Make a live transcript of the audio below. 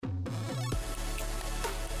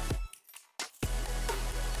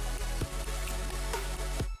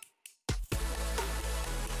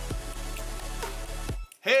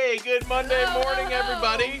Hey, good Monday morning, hello.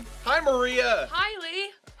 Everybody. Hi, Maria. Hi,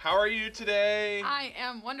 Lee. How are you today? I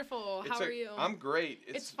am wonderful. How are you? I'm great.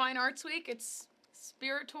 It's Fine Arts Week. It's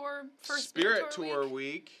Spirit Tour. First Spirit Tour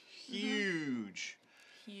week. Huge.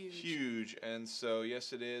 Huge. And so,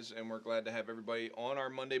 yes, it is. And we're glad to have everybody on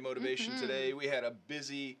our Monday Motivation today. We had a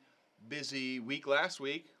busy week last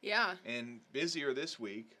week. Yeah. And busier this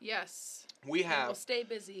week. Yes. We'll stay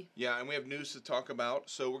busy. Yeah, and we have news to talk about.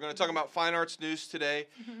 So we're going to talk about fine arts news today.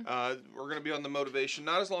 We're going to be on the motivation,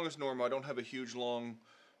 not as long as normal. I don't have a huge, long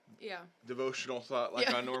devotional thought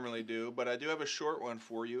like I normally do, but I do have a short one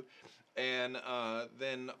for you. And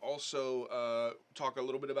then also talk a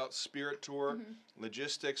little bit about Spirit Tour,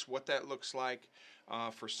 logistics, what that looks like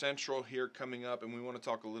for Central here coming up. And we want to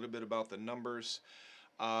talk a little bit about the numbers.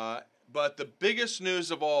 But the biggest news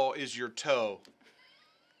of all is your toe.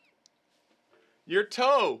 Your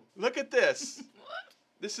toe. Look at this. What?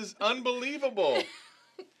 This is unbelievable.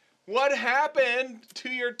 What happened to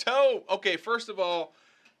your toe? Okay, first of all,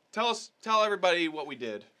 tell everybody what we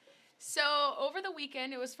did. So over the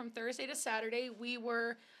weekend, it was from Thursday to Saturday, we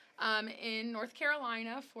were in North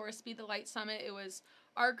Carolina for a Speed the Light Summit. It was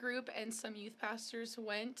our group and some youth pastors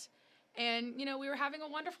went, and we were having a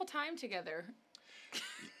wonderful time together.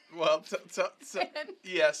 Well,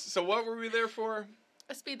 yes. So what were we there for?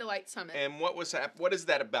 A Speed the Light Summit. And what is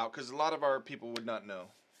that about? Because a lot of our people would not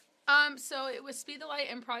know. So it was Speed the Light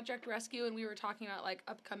and Project Rescue, and we were talking about like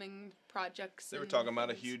upcoming projects. They were talking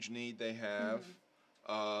about a huge need they have.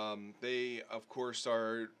 They, of course,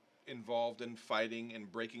 are involved in fighting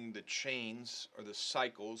and breaking the chains or the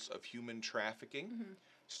cycles of human trafficking,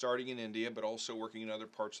 starting in India, but also working in other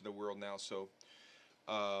parts of the world now. So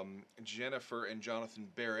Jennifer and Jonathan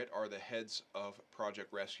Barrett are the heads of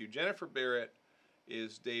Project Rescue. Jennifer Barrett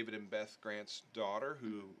is David and Beth Grant's daughter,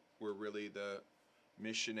 who were really the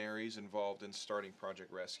missionaries involved in starting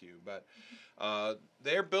Project Rescue. But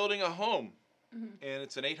they're building a home, and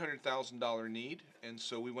it's an $800,000 need. And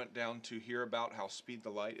so we went down to hear about how Speed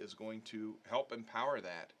the Light is going to help empower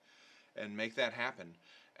that and make that happen.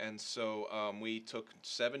 And so we took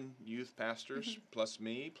 7 youth pastors, plus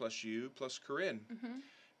me, plus you, plus Corinne.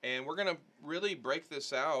 And we're going to really break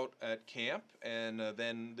this out at camp, and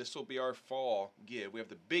then this will be our fall give. We have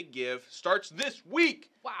the big give. Starts this week.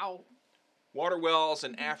 Wow. Water wells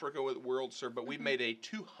in Africa with World Serve, but we made a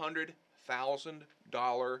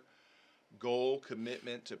 $200,000 goal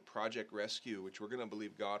commitment to Project Rescue, which we're going to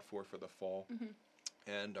believe God for the fall.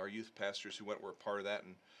 And our youth pastors who went were a part of that,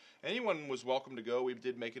 and anyone was welcome to go. We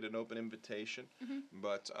did make it an open invitation,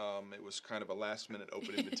 but it was kind of a last-minute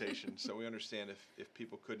open invitation, so we understand if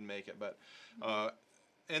people couldn't make it. But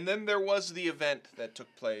and then there was the event that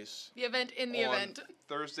took place. The event in the event.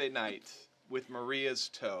 Thursday night with Maria's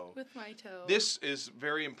toe. With my toe. This is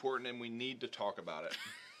very important, and we need to talk about it.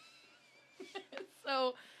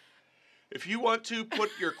 So, if you want to put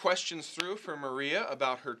your questions through for Maria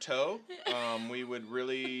about her toe, we would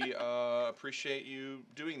really appreciate you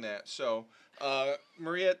doing that. So,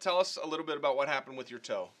 Maria, tell us a little bit about what happened with your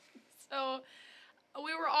toe. So,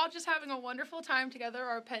 we were all just having a wonderful time together,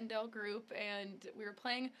 our Pendel group, and we were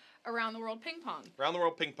playing Around the World Ping Pong. Around the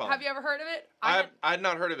World Ping Pong. Have you ever heard of it? I had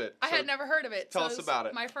not heard of it. I had never heard of it. Tell us about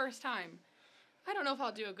it. My first time. I don't know if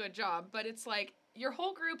I'll do a good job, but it's like your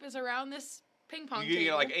whole group is around this ping pong table. You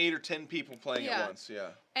get like 8 or 10 people playing at once,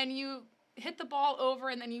 And you hit the ball over,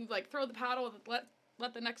 and then you like throw the paddle,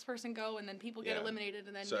 let the next person go, and then people get eliminated,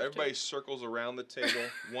 and then so everybody circles around the table,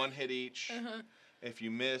 1 hit each. If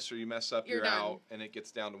you miss or you mess up, you're out, and it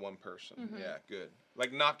gets down to 1 person. Yeah, good.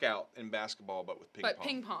 Like knockout in basketball, but with ping pong. But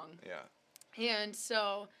ping pong. Yeah. And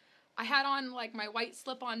so I had on like my white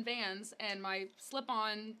slip-on Vans, and my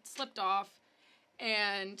slip-on slipped off.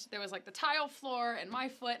 And there was like the tile floor and my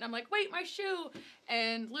foot, and I'm like, wait, my shoe.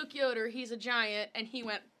 And Luke Yoder, he's a giant, and he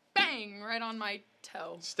went bang right on my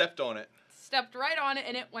toe. Stepped on it. Stepped right on it,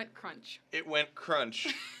 and it went crunch. It went crunch.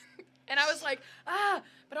 And I was like,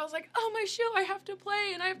 but I was like, oh, my shoe, I have to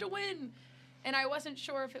play, and I have to win. And I wasn't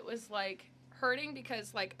sure if it was like hurting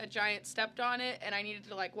because like a giant stepped on it, and I needed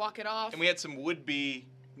to like walk it off. And we had some would-be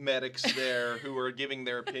medics there who were giving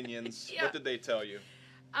their opinions. What did they tell you?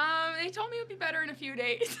 They told me it would be better in a few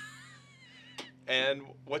days. And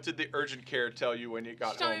what did the urgent care tell you when you got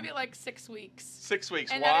home? She told me it'd be like 6 weeks. 6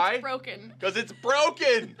 weeks. And why? That it's broken. Because it's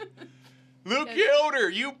broken. Luke Yoder,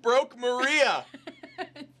 you broke Maria.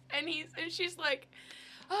 And she's like,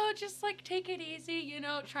 oh, just like take it easy,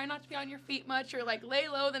 try not to be on your feet much, or like lay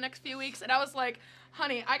low the next few weeks. And I was like,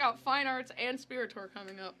 honey, I got Fine Arts and Spirit Tour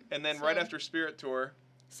coming up. And then right after Spirit Tour,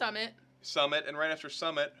 Summit. And right after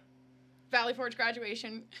Summit, Valley Forge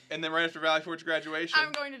graduation. And then right after Valley Forge graduation,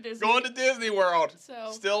 I'm going to Disney. Going to Disney World.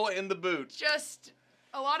 So still in the boot. Just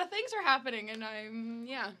a lot of things are happening, and I'm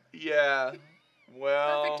Yeah.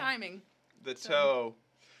 Well. Perfect timing. The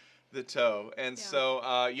toe. And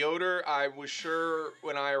so, Yoder, I was sure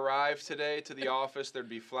when I arrived today to the office there'd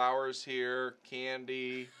be flowers here,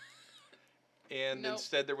 candy, and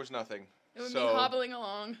instead there was nothing. It would be hobbling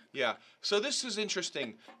along. Yeah. So this is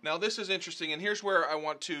interesting. Now this is interesting, and here's where I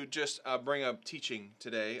want to just bring up teaching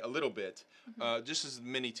today a little bit. Just as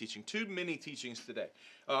mini teaching. 2 mini teachings today.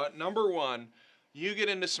 Number 1, you get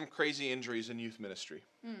into some crazy injuries in youth ministry.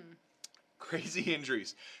 Crazy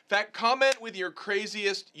injuries. In fact, comment with your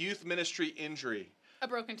craziest youth ministry injury. A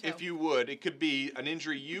broken toe. If you would. It could be an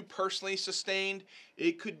injury you personally sustained.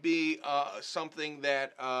 It could be something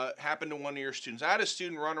that happened to one of your students. I had a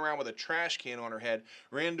student run around with a trash can on her head,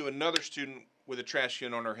 ran into another student with a trash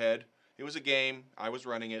can on her head. It was a game. I was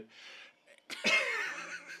running it.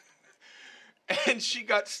 And she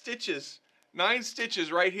got stitches. 9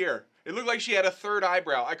 stitches right here. It looked like she had a 3rd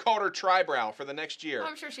eyebrow. I called her Tribrow for the next year.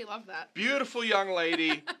 I'm sure she loved that. Beautiful young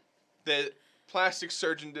lady. The plastic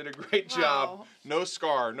surgeon did a great job. No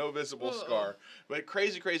scar, no visible scar. But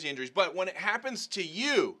crazy, crazy injuries. But when it happens to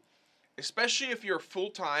you, especially if you're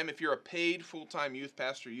full-time, if you're a paid full-time youth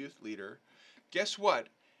pastor, youth leader, guess what?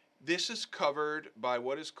 This is covered by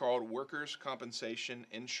what is called workers' compensation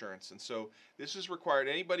insurance. And so this is required.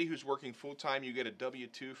 Anybody who's working full-time, you get a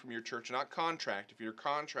W-2 from your church, not contract. If you're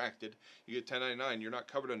contracted, you get 1099. You're not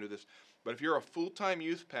covered under this. But if you're a full-time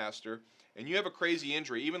youth pastor and you have a crazy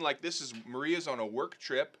injury, even like this is Maria's on a work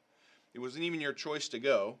trip, it wasn't even your choice to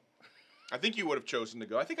go. I think you would have chosen to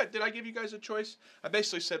go. Did I give you guys a choice? I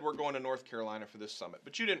basically said we're going to North Carolina for this summit,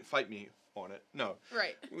 but you didn't fight me on it. No.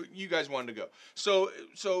 Right. You guys wanted to go.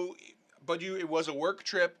 But it was a work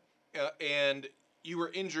trip, and you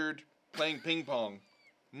were injured playing ping pong.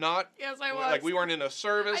 Yes, I was. Like we weren't in a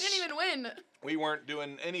service. I didn't even win. We weren't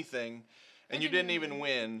doing anything, and you didn't even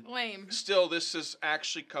win. Lame. Still, this is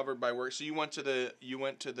actually covered by work. So you went to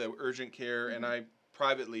the urgent care, and I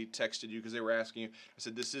privately texted you because they were asking you. I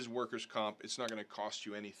said, this is workers' comp. It's not going to cost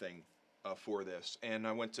you anything for this. And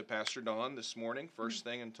I went to Pastor Don this morning, first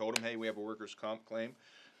thing, and told him, hey, we have a workers' comp claim.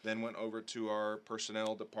 Then went over to our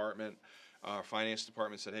personnel department, our finance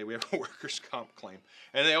department, said, hey, we have a workers' comp claim.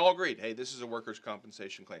 And they all agreed, hey, this is a workers'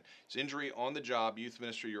 compensation claim. It's injury on the job, youth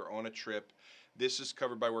ministry, you're on a trip. This is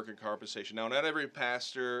covered by workers' compensation. Now, not every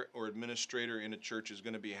pastor or administrator in a church is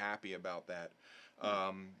going to be happy about that.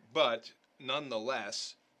 But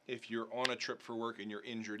nonetheless, if you're on a trip for work and you're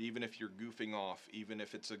injured, even if you're goofing off, even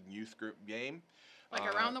if it's a youth group game.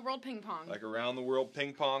 Like around the world ping pong. Like around the world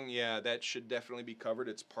ping pong, yeah, that should definitely be covered.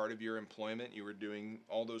 It's part of your employment. You were doing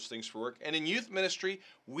all those things for work. And in youth ministry,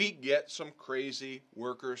 we get some crazy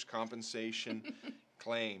workers' compensation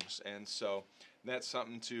claims. And so that's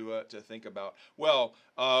something to think about. Well,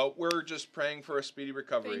 we're just praying for a speedy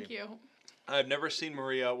recovery. Thank you. I've never seen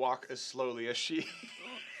Maria walk as slowly as she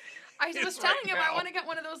I was telling him I want to get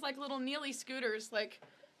one of those like little Neely scooters, like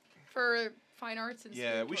for fine arts and stuff.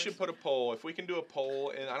 Yeah, we should put a poll. If we can do a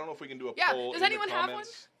poll, and I don't know if we can do a poll. Does anyone have one?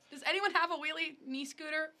 Does anyone have a wheelie knee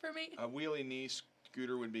scooter for me? A wheelie knee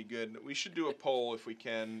scooter would be good. We should do a poll if we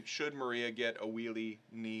can. Should Maria get a wheelie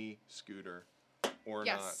knee scooter or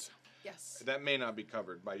not? Yes. That may not be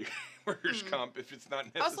covered by your workers' comp if it's not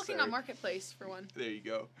necessary. I was looking on Marketplace for one. There you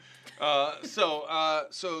go.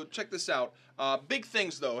 So check this out. Big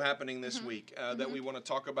things, though, happening this week that we want to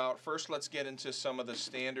talk about. First, let's get into some of the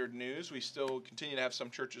standard news. We still continue to have some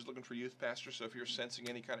churches looking for youth pastors, so if you're sensing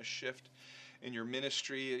any kind of shift in your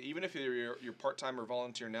ministry, even if you're part-time or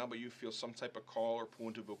volunteer now, but you feel some type of call or pull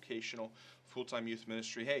into vocational full-time youth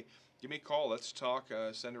ministry, hey, give me a call. Let's talk.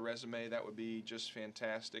 Send a resume. That would be just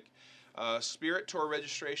fantastic. Spirit Tour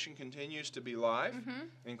registration continues to be live,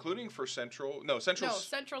 including for Central. No,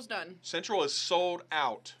 Central's done. Central is sold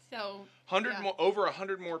out. So over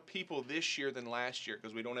 100 more people this year than last year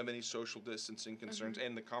because we don't have any social distancing concerns,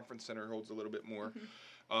 and the conference center holds a little bit more.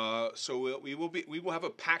 So we will have a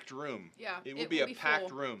packed room. Yeah, it will be a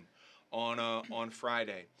packed room on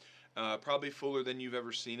Friday, probably fuller than you've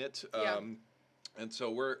ever seen it. And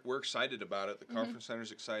so we're excited about it. The conference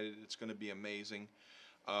center's excited. It's going to be amazing.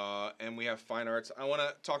 And we have fine arts. I want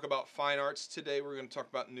to talk about fine arts today. We're going to talk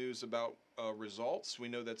about news about results. We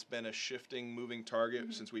know that's been a shifting, moving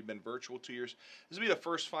target since we've been virtual 2 years. This will be the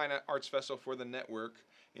first fine arts festival for the network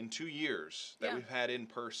in 2 years that we've had in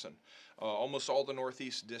person. Almost all the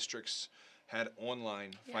Northeast districts had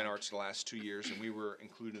online fine arts the last 2 years, and we were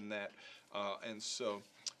included in that. And so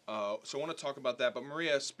So I want to talk about that. But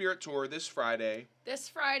Maria, Spirit Tour this Friday. This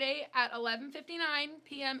Friday at 11:59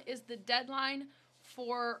 p.m. is the deadline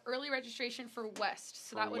for early registration for West.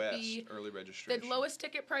 So that would be early registration. the lowest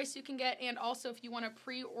ticket price you can get, and also if you want to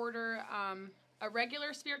pre-order a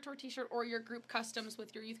regular Spirit Tour t-shirt or your group customs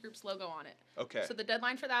with your youth group's logo on it. Okay. So the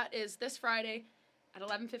deadline for that is this Friday at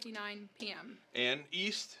 11:59 p.m. And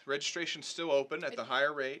East, registration's still open at the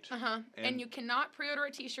higher rate. And you cannot pre-order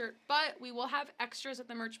a t-shirt, but we will have extras at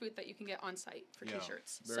the merch booth that you can get on site for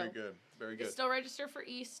t-shirts. Very good. Very good. Still register for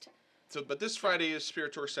East. So, but this Friday is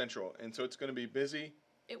Spirit Tour Central, and so it's going to be busy.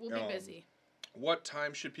 It will be busy. What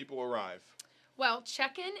time should people arrive? Well,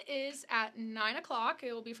 check-in is at 9 o'clock.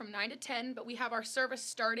 It will be from 9 to 10, but we have our service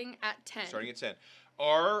starting at 10. Starting at 10.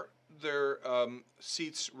 Are there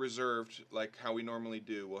seats reserved like how we normally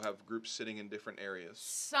do? We'll have groups sitting in different areas.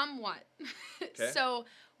 Somewhat. Okay. So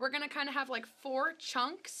we're going to kind of have like 4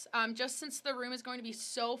 chunks. Just since the room is going to be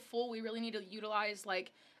so full, we really need to utilize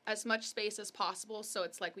like as much space as possible. So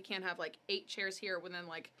it's like we can't have like 8 chairs here and then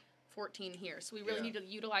like 14 here. So we really need to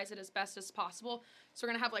utilize it as best as possible. So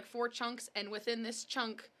we're going to have like 4 chunks, and within this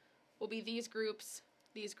chunk will be these groups.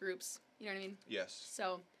 You know what I mean? Yes.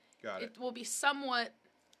 So got it. It will be somewhat.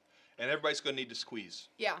 And everybody's going to need to squeeze.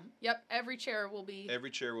 Yeah. Yep. Every chair will be Every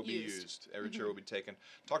chair will be used. Every chair will be taken.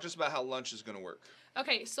 Talk to us about how lunch is going to work.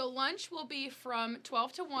 Okay, so lunch will be from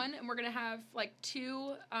 12 to 1, and we're going to have like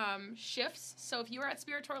 2 shifts. So if you were at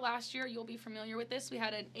Spirit Tour last year, you'll be familiar with this. We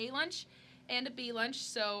had an A lunch and a B lunch.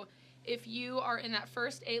 So if you are in that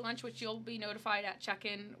first A lunch, which you'll be notified at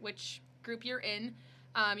check-in which group you're in,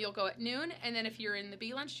 you'll go at noon. And then if you're in the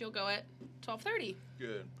B lunch, you'll go at 12:30.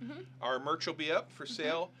 Good. Our merch will be up for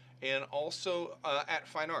sale. And also at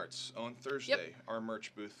Fine Arts on Thursday, our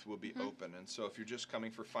merch booth will be open. And so if you're just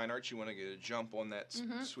coming for Fine Arts, you want to get a jump on that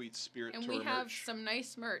sweet Spirit Tour merch. And we have some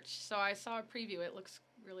nice merch. So I saw a preview. It looks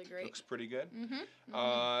really great. Looks pretty good.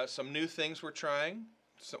 Some new things we're trying.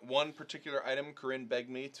 So one particular item Corinne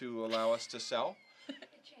begged me to allow us to sell. It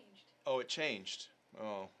changed. Oh, it changed.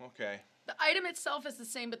 Oh, okay. The item itself is the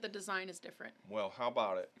same, but the design is different. Well, how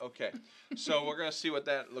about it? Okay. So we're going to see what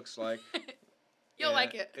that looks like. You'll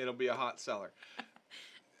like it. It'll be a hot seller.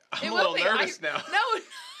 I'm a little nervous now.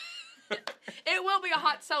 No. It will be a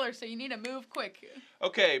hot seller, so you need to move quick.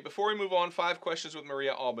 Okay, before we move on, 5 questions with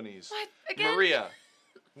Maria Albanese. What? Again? Maria,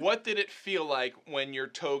 what did it feel like when your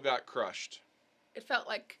toe got crushed? It felt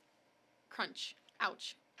like crunch.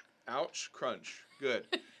 Ouch. Ouch, crunch. Good.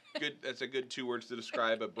 Good. That's a good 2 words to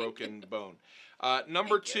describe a broken bone.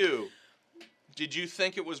 Number 2, did you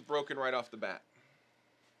think it was broken right off the bat?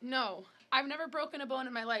 No. I've never broken a bone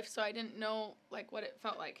in my life, so I didn't know like what it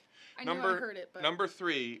felt like. I knew I heard it, but Number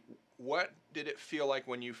 3, what did it feel like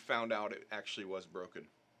when you found out it actually was broken?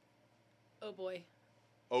 Oh boy.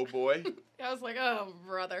 Oh boy. I was like, oh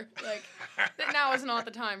brother, like now is not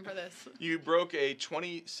the time for this. You broke a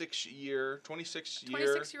 26-year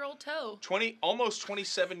toe. Almost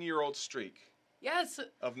 27-year-old streak. Yes.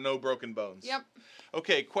 Of no broken bones. Yep.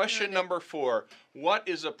 Okay, question number 4. What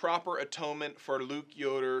is a proper atonement for Luke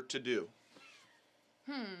Yoder to do?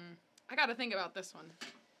 I got to think about this one.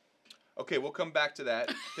 Okay, we'll come back to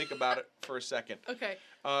that. Think about it for a second. Okay.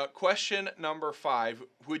 Question number 5.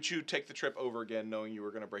 Would you take the trip over again knowing you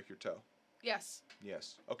were going to break your toe? Yes.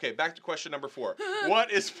 Yes. Okay, back to question number 4.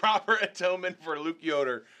 What is proper atonement for Luke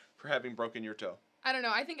Yoder for having broken your toe? I don't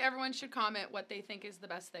know. I think everyone should comment what they think is the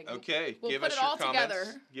best thing. Okay. We'll give put us it your all comments.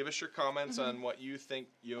 together. Give us your comments on what you think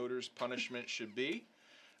Yoder's punishment should be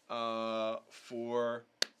for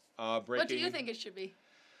breaking. What do you think it should be?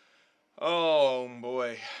 Oh,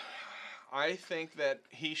 boy. I think that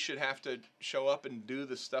he should have to show up and do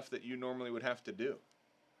the stuff that you normally would have to do.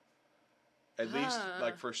 At least,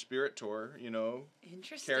 like for Spirit Tour, you know.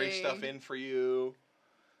 Interesting. Carry stuff in for you.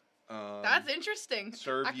 That's interesting.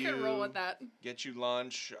 Serve I could roll with that. Get you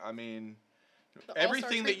lunch. I mean, The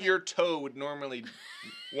everything that your toe would normally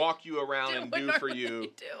walk you around and do for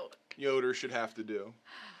you, Yoder should have to do.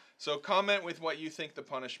 So comment with what you think the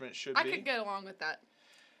punishment should be. I could get along with that.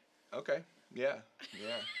 Okay. Yeah.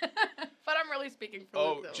 But I'm really speaking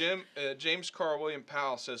for Luke, though. James Carl William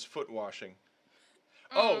Powell says foot washing.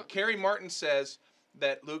 Oh, Carrie Martin says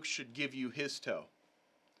that Luke should give you his toe.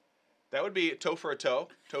 That would be a toe for a toe.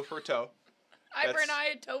 Toe for a toe. Eye for an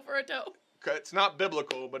eye, toe for a toe. It's not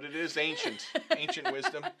biblical, but it is ancient. Ancient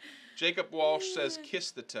wisdom. Jacob Walsh says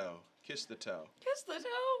kiss the toe. Kiss the toe. Kiss the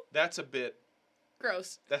toe? That's a bit...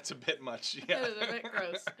 gross. That's a bit much, yeah. That is a bit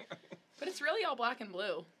gross. But it's really all black and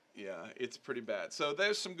blue. Yeah, it's pretty bad. So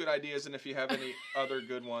there's some good ideas, and if you have any other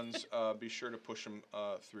good ones, be sure to push them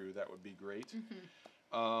through. That would be great.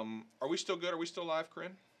 Are we still good? Are we still live,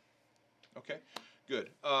 Corinne? Okay. Good.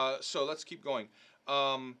 So let's keep going.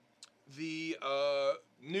 The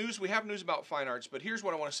news, we have news about fine arts, but here's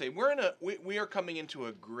what I want to say. We are coming into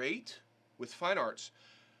with fine arts,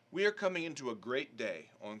 we are coming into a great day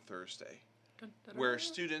on Thursday where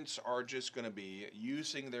students are just going to be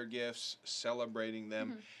using their gifts, celebrating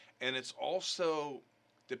them. And it's also,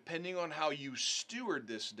 depending on how you steward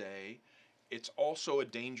this day, it's also a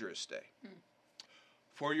dangerous day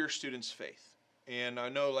for your students' faith. And I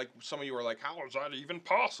know, like, some of you are like, how is that even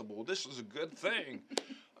possible? This is a good thing.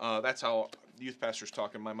 That's how youth pastors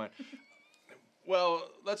talk in my mind. Well,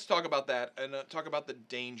 let's talk about that and talk about the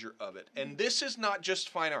danger of it. And this is not just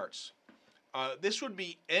fine arts. This would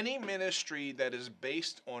be any ministry that is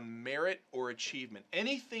based on merit or achievement.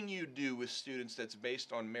 Anything you do with students that's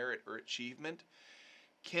based on merit or achievement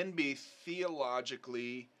can be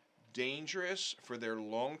theologically dangerous for their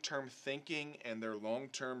long-term thinking and their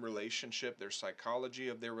long-term relationship, their psychology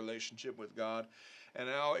of their relationship with God. And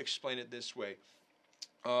I'll explain it this way.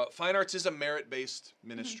 Fine arts is a merit-based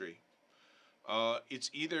ministry.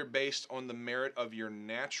 It's either based on the merit of your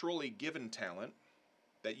naturally given talent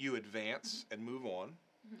that you advance and move on,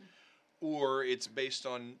 or it's based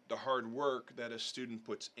on the hard work that a student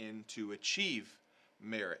puts in to achieve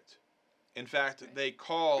merit. In fact, they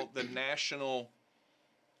call the national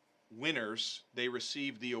winners, they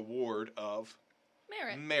receive the award of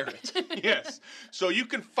merit. Yes. So you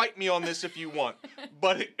can fight me on this if you want,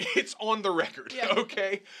 but it's on the record,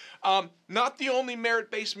 okay? Not the only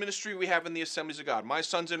merit-based ministry we have in the Assemblies of God. My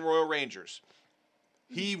son's in Royal Rangers.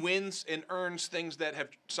 He wins and earns things that have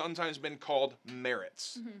sometimes been called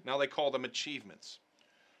merits. Now they call them achievements.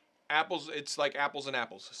 Apples, it's like apples and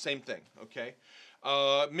apples, same thing, okay?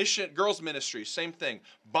 Girls ministry, same thing.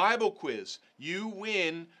 Bible quiz, you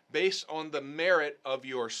win based on the merit of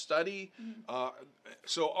your study.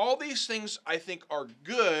 So all these things I think are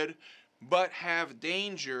good, but have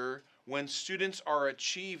danger when students are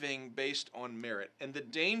achieving based on merit. And the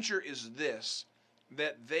danger is this,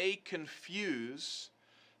 that they confuse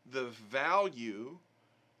the value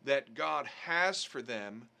that God has for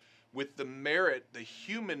them with the merit, the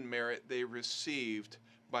human merit they received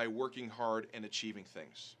by working hard and achieving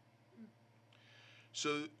things.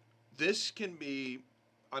 So this can be,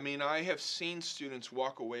 I have seen students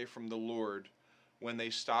walk away from the Lord when they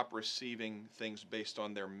stop receiving things based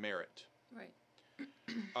on their merit. Right.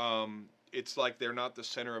 It's like they're not the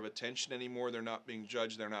center of attention anymore. They're not being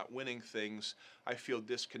judged. They're not winning things. I feel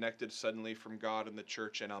disconnected suddenly from God and the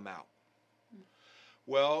church, and I'm out.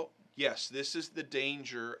 Well, yes, this is the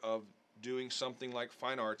danger of doing something like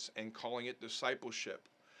fine arts and calling it discipleship.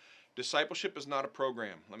 Discipleship is not a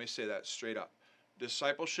program. Let me say that straight up.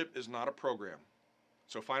 Discipleship is not a program.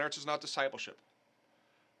 So fine arts is not discipleship.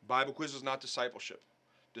 Bible quiz is not discipleship.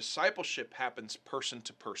 Discipleship happens person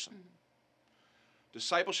to person.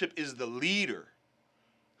 Discipleship is the leader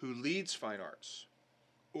who leads fine arts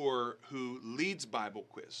or who leads Bible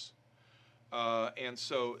quiz. And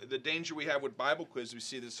so the danger we have with Bible quiz, we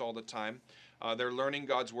see this all the time. They're learning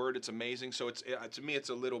God's word. It's amazing. So to me, it's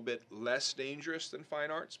a little bit less dangerous than fine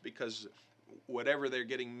arts because whatever they're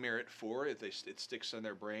getting merit for, it sticks in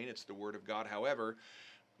their brain. It's the word of God. However,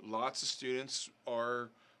 lots of students are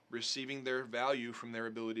receiving their value from their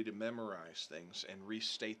ability to memorize things and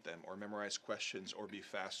restate them or memorize questions or be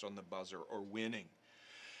fast on the buzzer or winning.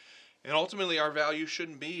 And ultimately, our value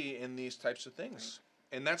shouldn't be in these types of things.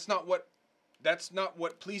 Right. And that's not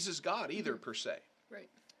what pleases God either, per se. Right.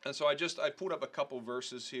 And so I pulled up a couple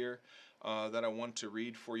verses here that I want to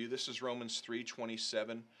read for you. This is Romans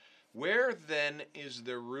 3:27. Where then is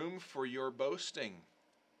the room for your boasting?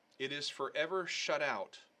 It is forever shut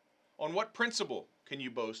out. On what principle can you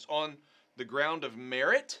boast? On the ground of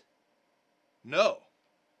merit? No.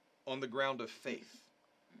 On the ground of faith.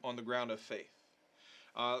 On the ground of faith.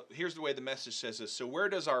 Here's the way the Message says this. So where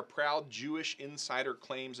does our proud Jewish insider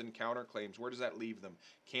claims and counterclaims, where does that leave them?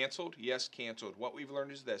 Canceled? Yes, canceled. What we've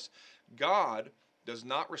learned is this. God does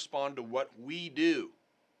not respond to what we do.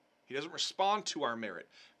 He doesn't respond to our merit.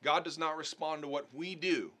 God does not respond to what we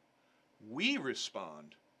do. We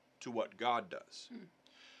respond to what God does.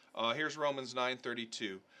 Here's Romans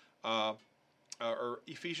 9:32. Or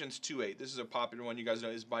Ephesians 2:8. This is a popular one you guys know.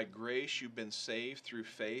 Is by grace you've been saved through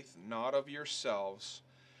faith, not of yourselves,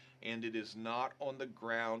 and it is not on the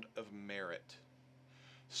ground of merit.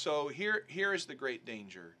 So here is the great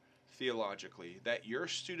danger, theologically, that your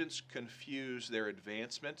students confuse their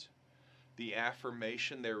advancement, the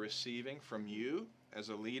affirmation they're receiving from you as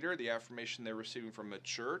a leader, the affirmation they're receiving from a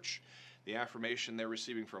church, the affirmation they're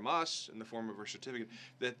receiving from us in the form of a certificate,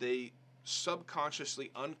 that they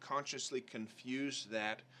subconsciously, unconsciously confuse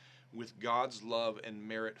that with God's love and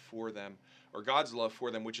merit for them, or God's love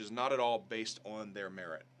for them, which is not at all based on their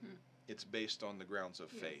merit. It's based on the grounds of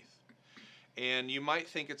faith. And you might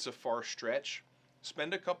think it's a far stretch.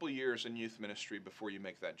 Spend a couple years in youth ministry before you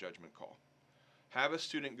make that judgment call. Have a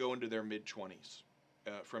student go into their mid-20s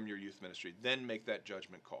from your youth ministry, then make that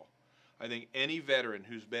judgment call. I think any veteran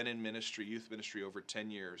who's been in ministry, youth ministry, over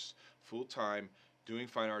 10 years, full-time, doing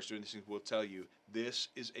fine arts, doing these things, will tell you this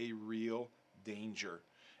is a real danger.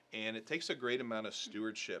 And it takes a great amount of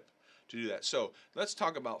stewardship to do that. So let's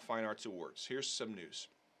talk about Fine Arts Awards. Here's some news.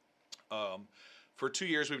 For 2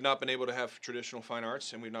 years, we've not been able to have traditional fine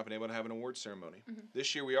arts, and we've not been able to have an award ceremony.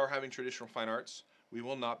 This year, we are having traditional fine arts. We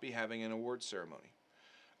will not be having an award ceremony.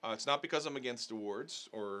 It's not because I'm against awards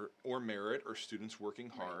or merit or students working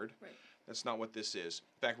hard. Right. That's not what this is.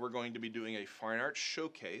 In fact, we're going to be doing a fine arts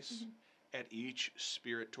showcase at each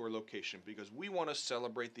Spirit Tour location because we want to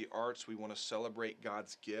celebrate the arts. We want to celebrate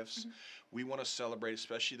God's gifts. We want to celebrate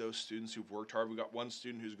especially those students who've worked hard. We've got one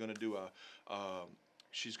student who's going to do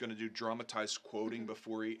she's going to do dramatized quoting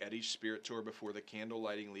at each Spirit Tour before the candle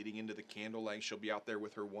lighting, leading into the candle lighting. She'll be out there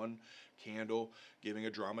with her one candle, giving a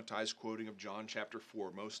dramatized quoting of John chapter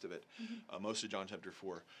 4, most of it, most of John chapter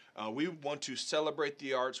 4. We want to celebrate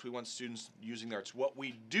the arts. We want students using the arts. What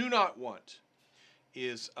we do not want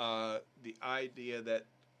is the idea that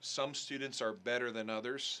some students are better than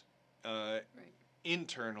others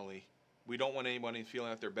internally. We don't want anyone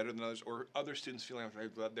feeling like they're better than others or other students feeling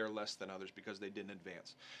like they're less than others because they didn't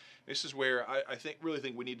advance. This is where I really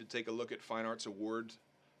think we need to take a look at Fine Arts Award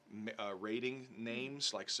rating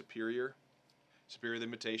names like superior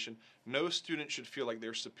imitation. No student should feel like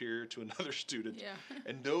they're superior to another student.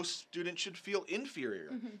 And no student should feel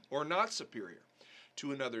inferior or not superior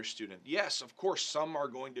to another student. Yes, of course, some are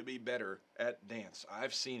going to be better at dance.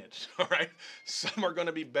 I've seen it, all right? Some are going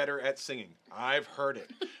to be better at singing. I've heard it,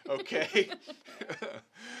 okay?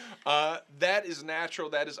 That is natural.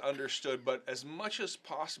 That is understood. But as much as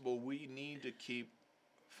possible, we need to keep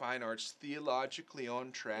fine arts theologically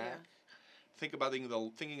on track.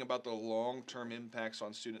 Thinking about the long-term impacts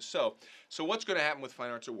on students. So what's going to happen with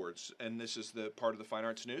Fine Arts Awards? And this is the part of the Fine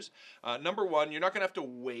Arts news. Number one, you're not going to have to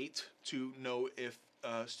wait to know if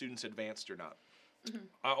students advanced or not.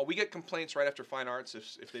 We get complaints right after Fine Arts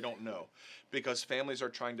if they don't know, because families are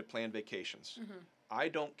trying to plan vacations. I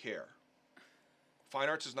don't care. Fine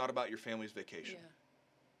Arts is not about your family's vacation.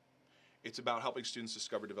 It's about helping students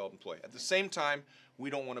discover, develop, and play. At the same time,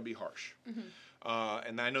 we don't want to be harsh.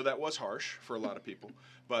 And I know that was harsh for a lot of people,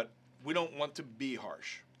 but we don't want to be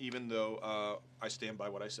harsh, even though I stand by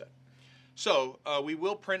what I said. So we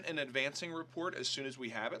will print an advancing report as soon as we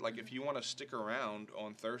have it. Like if you want to stick around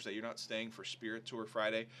on Thursday, you're not staying for Spirit Tour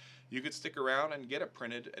Friday, you could stick around and get a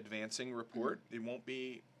printed advancing report.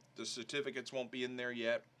 The certificates won't be in there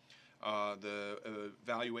yet. The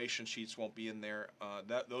evaluation sheets won't be in there.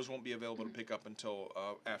 Those won't be available to pick up until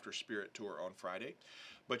after Spirit Tour on Friday.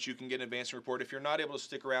 But you can get an advanced report. If you're not able to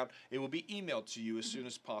stick around, it will be emailed to you as soon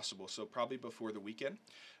as possible, so probably before the weekend.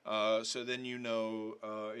 So then you know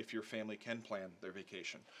if your family can plan their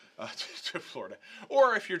vacation to Florida.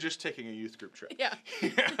 Or if you're just taking a youth group trip.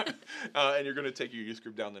 And you're going to take your youth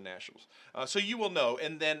group down to Nationals. So you will know.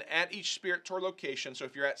 And then at each Spirit Tour location, so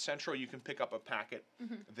if you're at Central, you can pick up a packet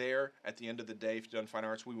there at the end of the day. If you've done Fine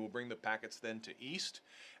Arts, we will bring the packets then to East,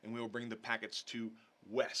 and we will bring the packets to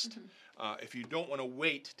West. If you don't want to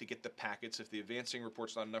wait to get the packets, if the advancing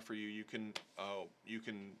report's not enough for you, you can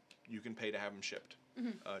pay to have them shipped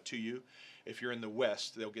to you. If you're in the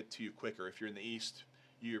West, they'll get to you quicker. If you're in the East,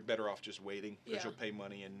 you're better off just waiting because you'll pay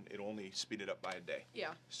money and it'll only speed it up by a day.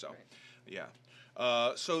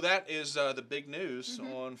 So that is the big news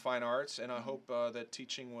on Fine Arts, and I hope that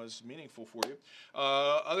teaching was meaningful for you.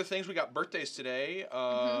 Other things, we got birthdays today.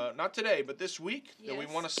 Not today, but this week that we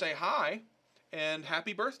want to say hi and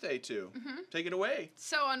happy birthday to. Take it away.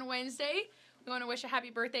 So on Wednesday, we want to wish a happy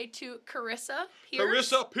birthday to Carissa Pierce.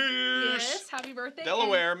 Carissa Pierce. Yes, happy birthday.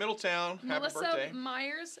 Delaware, Middletown. Melissa Happy birthday.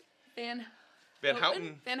 Myers Van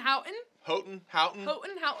Houten. Houghton.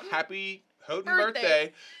 Happy Houghton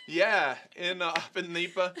Birthday. Yeah, up in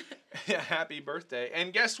NEPA. Happy birthday.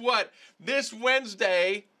 And guess what? This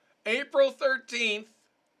Wednesday, April 13th,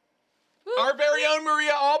 our very own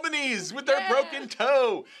Maria Albanese with their broken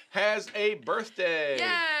toe has a birthday.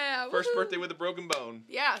 First birthday with a broken bone.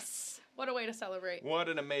 Yes. What a way to celebrate. What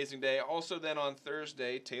an amazing day. Also then on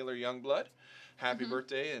Thursday, Taylor Youngblood. Happy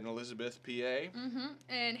birthday in Elizabeth, PA.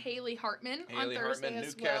 And Haley Hartman on Thursday Hartman,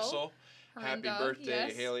 as Newcastle. well. Happy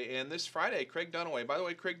birthday, Haley. And this Friday, Craig Dunaway. By the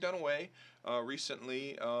way, Craig Dunaway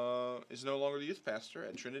recently is no longer the youth pastor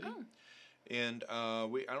at Trinity. And I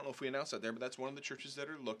don't know if we announced that there, but that's one of the churches that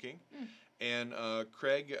are looking. And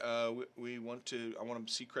Craig, I want to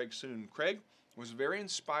see Craig soon. Craig was very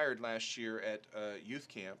inspired last year at youth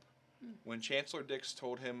camp when Chancellor Dix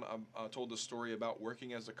told the story about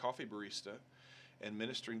working as a coffee barista and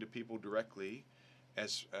ministering to people directly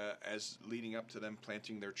as leading up to them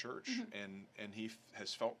planting their church. And he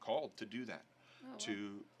has felt called to do that. Oh, wow. To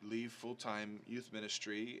leave full-time youth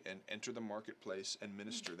ministry and enter the marketplace and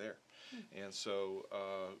minister there. And so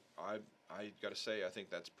I got to say, I think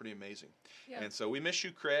that's pretty amazing. Yeah. And so we miss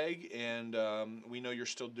you, Craig, and we know you're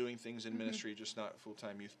still doing things in ministry, just not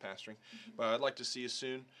full-time youth pastoring. But I'd like to see you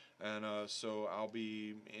soon, and so I'll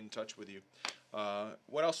be in touch with you.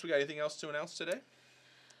 What else we got? Anything else to announce today?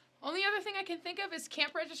 Only other thing I can think of is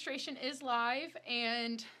camp registration is live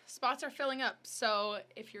and spots are filling up. So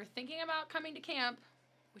if you're thinking about coming to camp,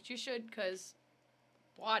 which you should because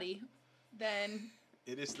body, then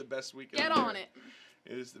it is the best week. Get on it.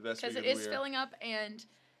 It is the best week because it is filling up, and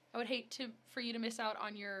I would hate for you to miss out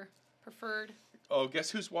on your preferred. Oh,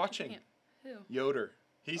 guess who's watching? Camp. Who? Yoder.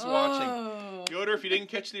 He's watching. Yoder, if you didn't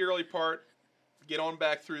catch the early part, get on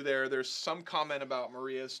back through there. There's some comment about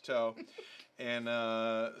Maria's toe. And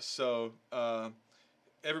so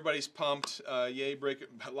everybody's pumped. Yay,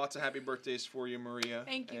 lots of happy birthdays for you, Maria.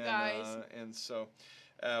 Thank you, guys. And so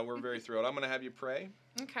we're very thrilled. I'm going to have you pray.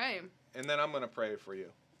 Okay. And then I'm going to pray for you.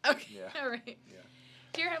 Okay. Yeah. All right. Yeah.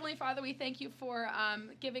 Dear Heavenly Father, we thank you for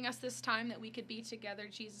giving us this time that we could be together.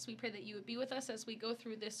 Jesus, we pray that you would be with us as we go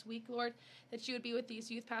through this week, Lord, that you would be with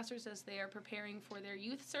these youth pastors as they are preparing for their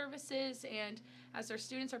youth services and as their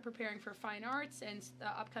students are preparing for fine arts and the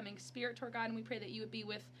upcoming Spirit Tour, God. And we pray that you would be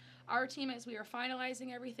with our team as we are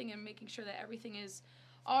finalizing everything and making sure that everything is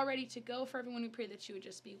all ready to go for everyone. We pray that you would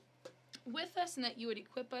just be with us and that you would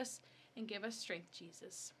equip us and give us strength,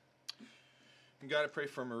 Jesus. And God, I pray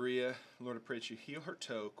for Maria. Lord, I pray that you heal her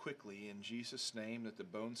toe quickly in Jesus' name, that the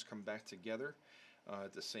bones come back together.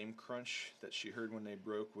 The same crunch that she heard when they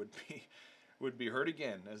broke would be heard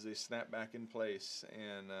again as they snap back in place.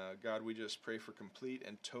 And God, we just pray for complete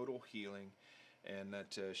and total healing, and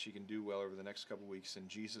that she can do well over the next couple weeks. In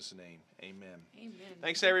Jesus' name, amen. Amen.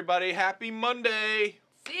 Thanks, everybody. Happy Monday.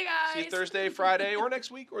 See you guys. See you Thursday, Friday, or next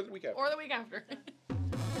week, or the week after. Or the week after.